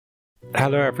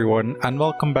Hello everyone and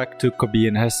welcome back to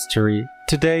Kobean History.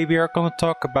 Today we are going to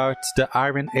talk about the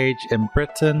Iron Age in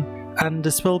Britain, and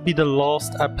this will be the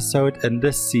last episode in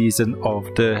this season of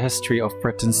the History of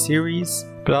Britain series.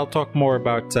 But I'll talk more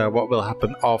about what will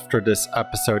happen after this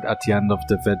episode at the end of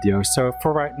the video. So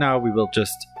for right now we will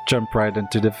just jump right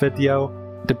into the video.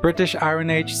 The British Iron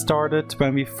Age started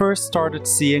when we first started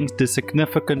seeing the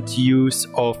significant use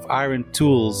of iron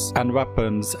tools and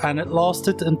weapons, and it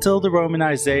lasted until the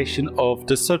Romanization of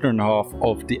the southern half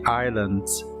of the island.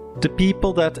 The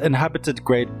people that inhabited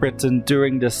Great Britain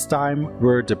during this time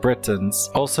were the Britons,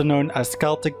 also known as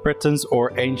Celtic Britons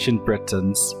or Ancient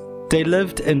Britons. They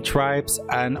lived in tribes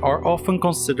and are often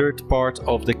considered part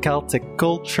of the Celtic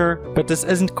culture, but this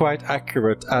isn't quite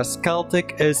accurate, as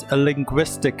Celtic is a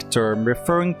linguistic term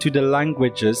referring to the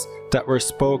languages that were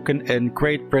spoken in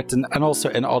Great Britain and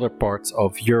also in other parts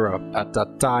of Europe at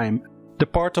that time. The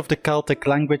part of the Celtic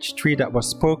language tree that was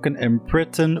spoken in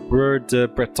Britain were the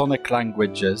Britonic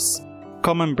languages.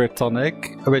 Common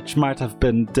Britonic, which might have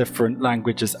been different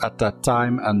languages at that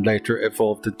time and later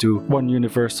evolved into one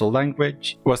universal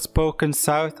language, was spoken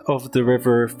south of the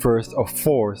river Firth of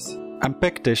Forth, and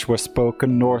Pictish was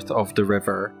spoken north of the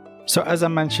river. So as I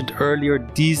mentioned earlier,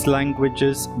 these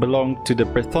languages belong to the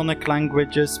Britonic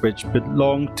languages, which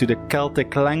belong to the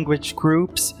Celtic language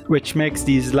groups, which makes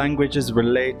these languages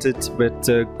related with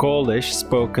Gaulish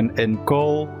spoken in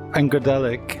Gaul and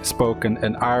Gaelic spoken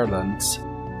in Ireland.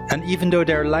 And even though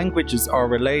their languages are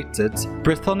related,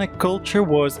 Britonic culture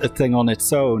was a thing on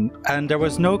its own, and there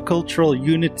was no cultural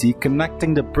unity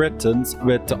connecting the Britons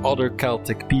with the other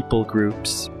Celtic people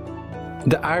groups.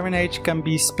 The Iron Age can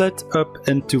be split up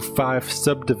into 5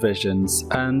 subdivisions,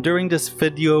 and during this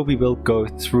video we will go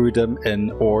through them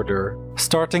in order.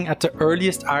 Starting at the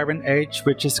earliest Iron Age,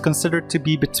 which is considered to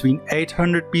be between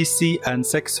 800 BC and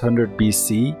 600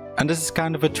 BC, and this is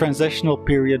kind of a transitional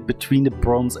period between the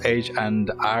Bronze Age and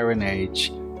the Iron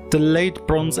Age. The late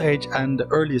Bronze Age and the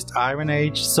earliest Iron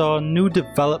Age saw new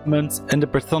developments in the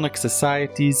Britonic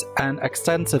societies, and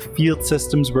extensive field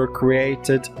systems were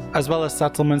created, as well as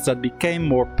settlements that became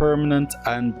more permanent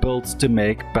and built to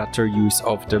make better use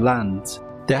of the land.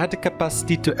 They had the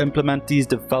capacity to implement these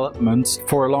developments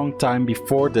for a long time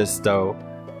before this though.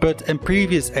 But in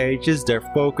previous ages their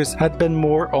focus had been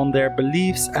more on their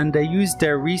beliefs, and they used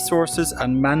their resources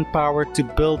and manpower to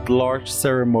build large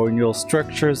ceremonial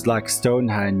structures like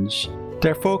Stonehenge.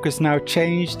 Their focus now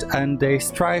changed, and they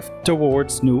strived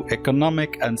towards new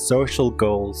economic and social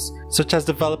goals, such as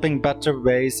developing better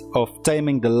ways of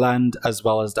taming the land as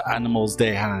well as the animals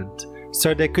they had,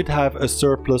 so they could have a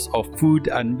surplus of food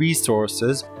and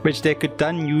resources which they could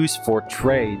then use for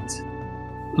trade.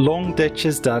 Long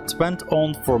ditches that went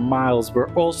on for miles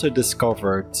were also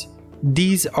discovered.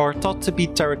 These are thought to be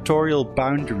territorial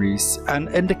boundaries and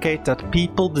indicate that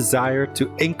people desire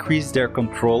to increase their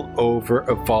control over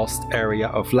a vast area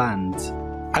of land.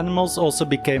 Animals also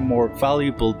became more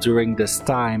valuable during this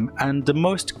time, and the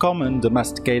most common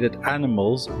domesticated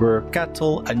animals were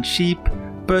cattle and sheep,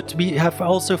 but we have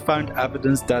also found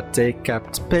evidence that they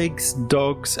kept pigs,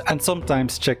 dogs, and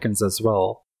sometimes chickens as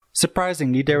well.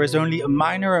 Surprisingly, there is only a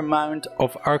minor amount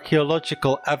of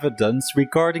archaeological evidence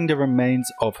regarding the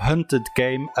remains of hunted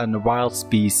game and wild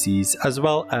species, as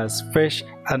well as fish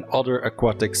and other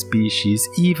aquatic species,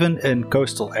 even in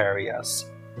coastal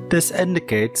areas. This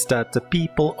indicates that the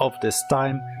people of this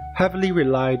time heavily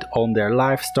relied on their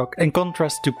livestock, in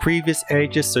contrast to previous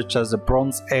ages such as the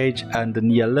Bronze Age and the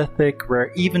Neolithic, where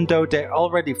even though they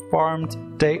already farmed,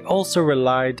 they also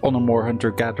relied on a more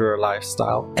hunter-gatherer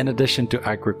lifestyle, in addition to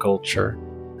agriculture.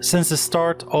 Since the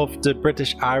start of the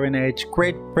British Iron Age,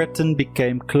 Great Britain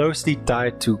became closely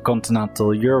tied to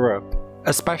continental Europe.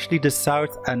 Especially the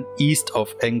south and east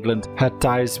of England had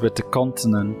ties with the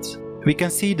continent. We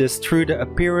can see this through the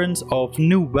appearance of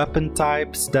new weapon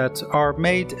types that are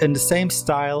made in the same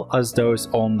style as those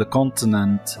on the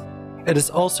continent. It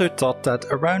is also thought that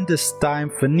around this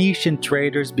time Phoenician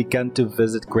traders began to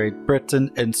visit Great Britain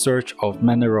in search of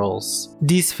minerals.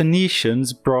 These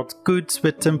Phoenicians brought goods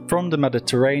with them from the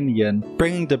Mediterranean,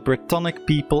 bringing the Britonic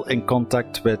people in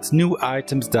contact with new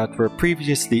items that were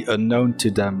previously unknown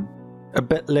to them. A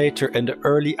bit later in the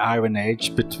early Iron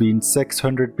Age, between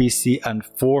 600 BC and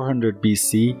 400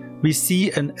 BC, we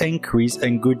see an increase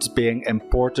in goods being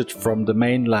imported from the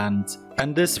mainland,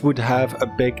 and this would have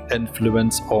a big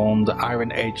influence on the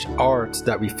Iron Age art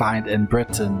that we find in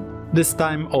Britain. This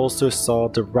time also saw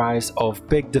the rise of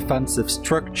big defensive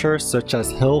structures such as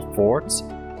hill forts.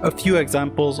 A few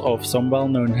examples of some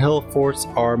well-known hill forts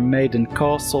are Maiden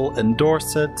Castle in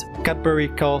Dorset, Canterbury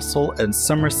Castle in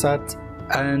Somerset,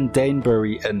 and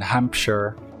Danebury in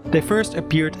Hampshire. They first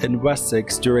appeared in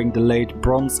Wessex during the late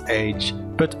Bronze Age,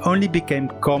 but only became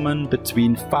common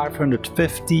between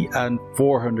 550 and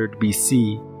 400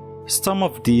 BC. Some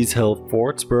of these hill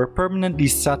forts were permanently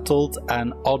settled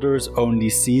and others only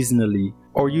seasonally,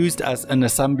 or used as an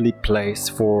assembly place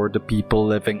for the people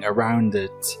living around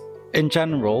it. In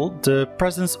general, the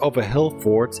presence of a hill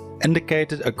fort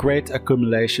indicated a great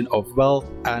accumulation of wealth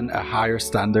and a higher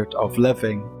standard of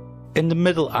living. In the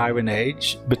Middle Iron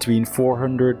Age, between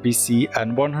 400 BC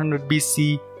and 100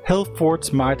 BC, hill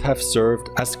forts might have served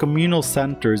as communal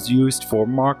centers used for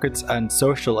markets and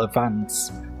social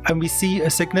events, and we see a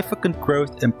significant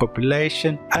growth in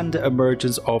population and the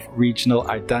emergence of regional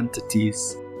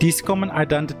identities. These common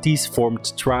identities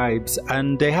formed tribes,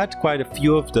 and they had quite a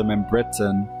few of them in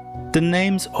Britain. The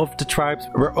names of the tribes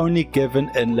were only given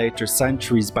in later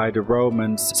centuries by the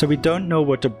Romans, so we don't know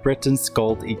what the Britons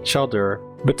called each other,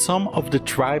 but some of the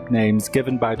tribe names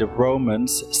given by the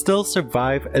Romans still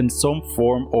survive in some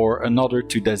form or another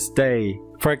to this day.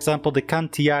 For example, the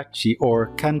Cantiaci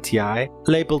or Cantii,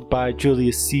 labeled by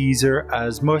Julius Caesar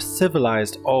as most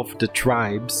civilized of the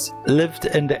tribes, lived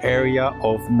in the area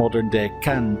of modern-day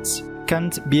Kent.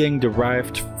 Kent being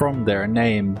derived from their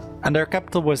name, and their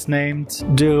capital was named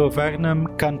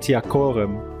Durovernum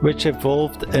Cantiacorum, which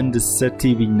evolved in the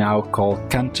city we now call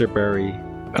Canterbury.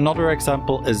 Another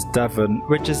example is Devon,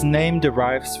 which its name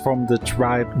derives from the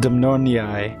tribe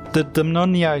Dumnonii. The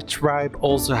Dumnonii tribe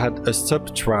also had a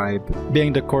sub-tribe,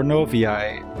 being the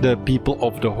Cornovii, the people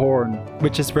of the Horn,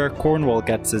 which is where Cornwall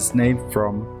gets its name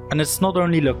from. And it's not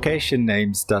only location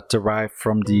names that derive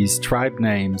from these tribe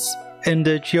names. In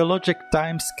the geologic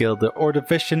timescale, the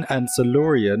Ordovician and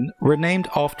Silurian were named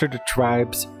after the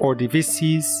tribes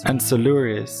Ordovices and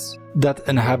Siluris that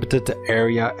inhabited the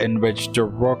area in which the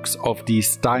rocks of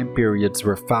these time periods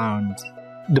were found.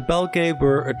 The Belgae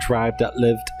were a tribe that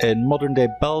lived in modern-day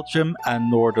Belgium and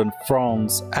northern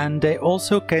France, and they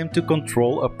also came to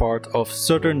control a part of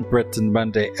southern Britain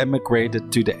when they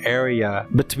emigrated to the area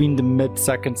between the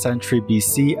mid-2nd century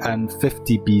BC and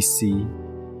 50 BC.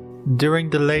 During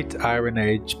the late Iron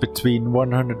Age, between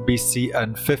 100 BC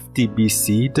and 50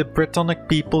 BC, the Britonic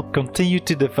people continued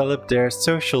to develop their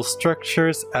social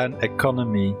structures and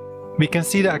economy. We can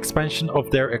see the expansion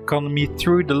of their economy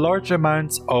through the large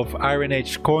amounts of Iron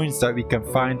Age coins that we can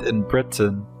find in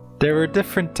Britain. There were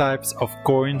different types of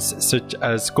coins, such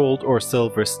as gold or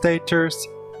silver staters.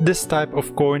 This type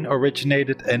of coin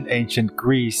originated in ancient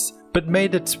Greece, but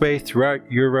made its way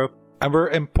throughout Europe and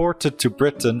were imported to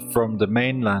Britain from the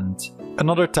mainland.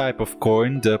 Another type of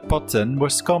coin, the potin,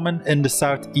 was common in the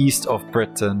southeast of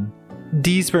Britain.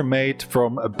 These were made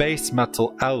from a base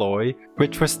metal alloy,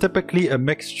 which was typically a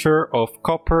mixture of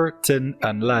copper, tin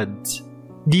and lead.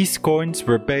 These coins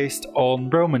were based on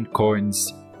Roman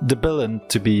coins, the billion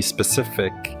to be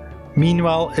specific.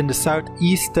 Meanwhile, in the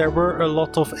southeast there were a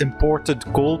lot of imported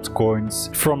gold coins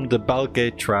from the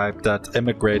Belgae tribe that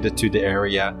immigrated to the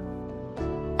area.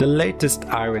 The latest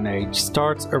Iron Age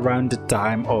starts around the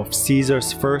time of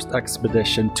Caesar's first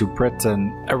expedition to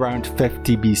Britain, around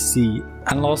 50 BC,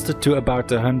 and lasted to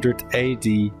about 100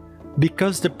 AD.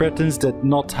 Because the Britons did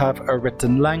not have a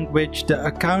written language, the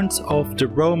accounts of the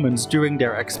Romans during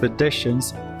their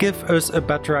expeditions give us a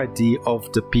better idea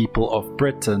of the people of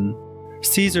Britain.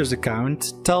 Caesar's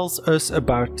account tells us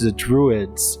about the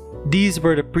Druids. These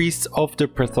were the priests of the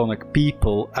Britonic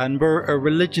people and were a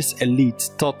religious elite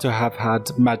thought to have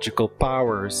had magical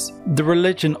powers. The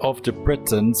religion of the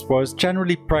Britons was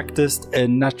generally practiced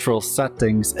in natural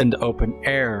settings in the open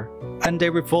air, and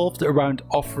they revolved around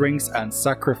offerings and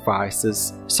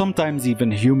sacrifices, sometimes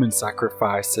even human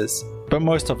sacrifices, but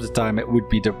most of the time it would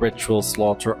be the ritual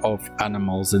slaughter of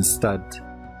animals instead.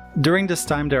 During this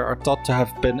time there are thought to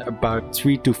have been about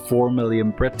 3 to 4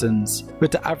 million Britons,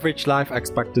 with the average life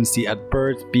expectancy at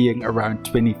birth being around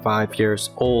 25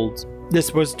 years old.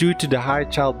 This was due to the high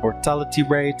child mortality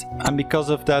rate, and because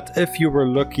of that, if you were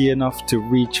lucky enough to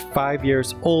reach 5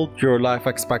 years old, your life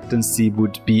expectancy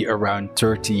would be around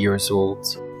 30 years old.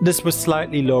 This was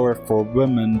slightly lower for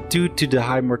women due to the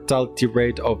high mortality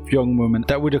rate of young women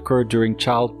that would occur during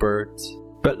childbirth.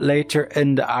 But later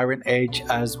in the Iron Age,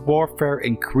 as warfare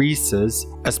increases,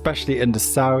 especially in the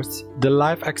south, the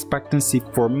life expectancy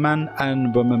for men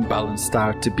and women balanced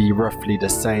out to be roughly the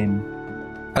same.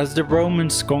 As the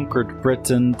Romans conquered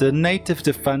Britain, the native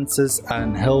defences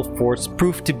and hill forts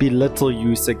proved to be little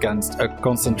use against a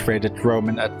concentrated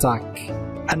Roman attack,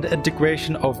 and the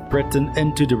integration of Britain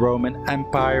into the Roman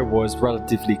Empire was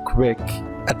relatively quick.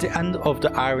 At the end of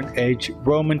the Iron Age,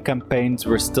 Roman campaigns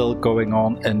were still going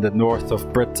on in the north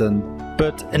of Britain,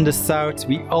 but in the south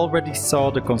we already saw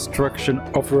the construction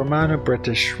of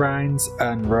Romano-British shrines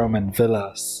and Roman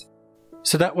villas.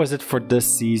 So that was it for this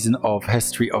season of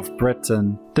History of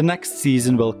Britain. The next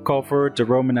season will cover the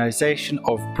Romanization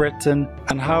of Britain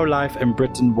and how life in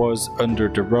Britain was under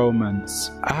the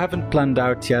Romans. I haven't planned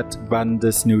out yet when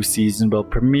this new season will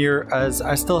premiere, as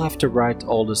I still have to write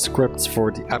all the scripts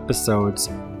for the episodes,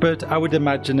 but I would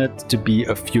imagine it to be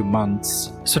a few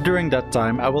months. So during that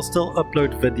time I will still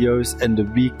upload videos in the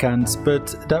weekends, but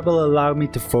that will allow me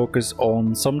to focus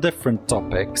on some different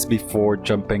topics before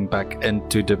jumping back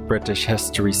into the British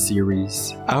history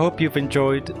series. I hope you've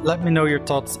enjoyed. Let me know your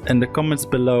thoughts in the comments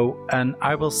below, and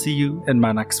I will see you in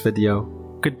my next video.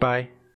 Goodbye.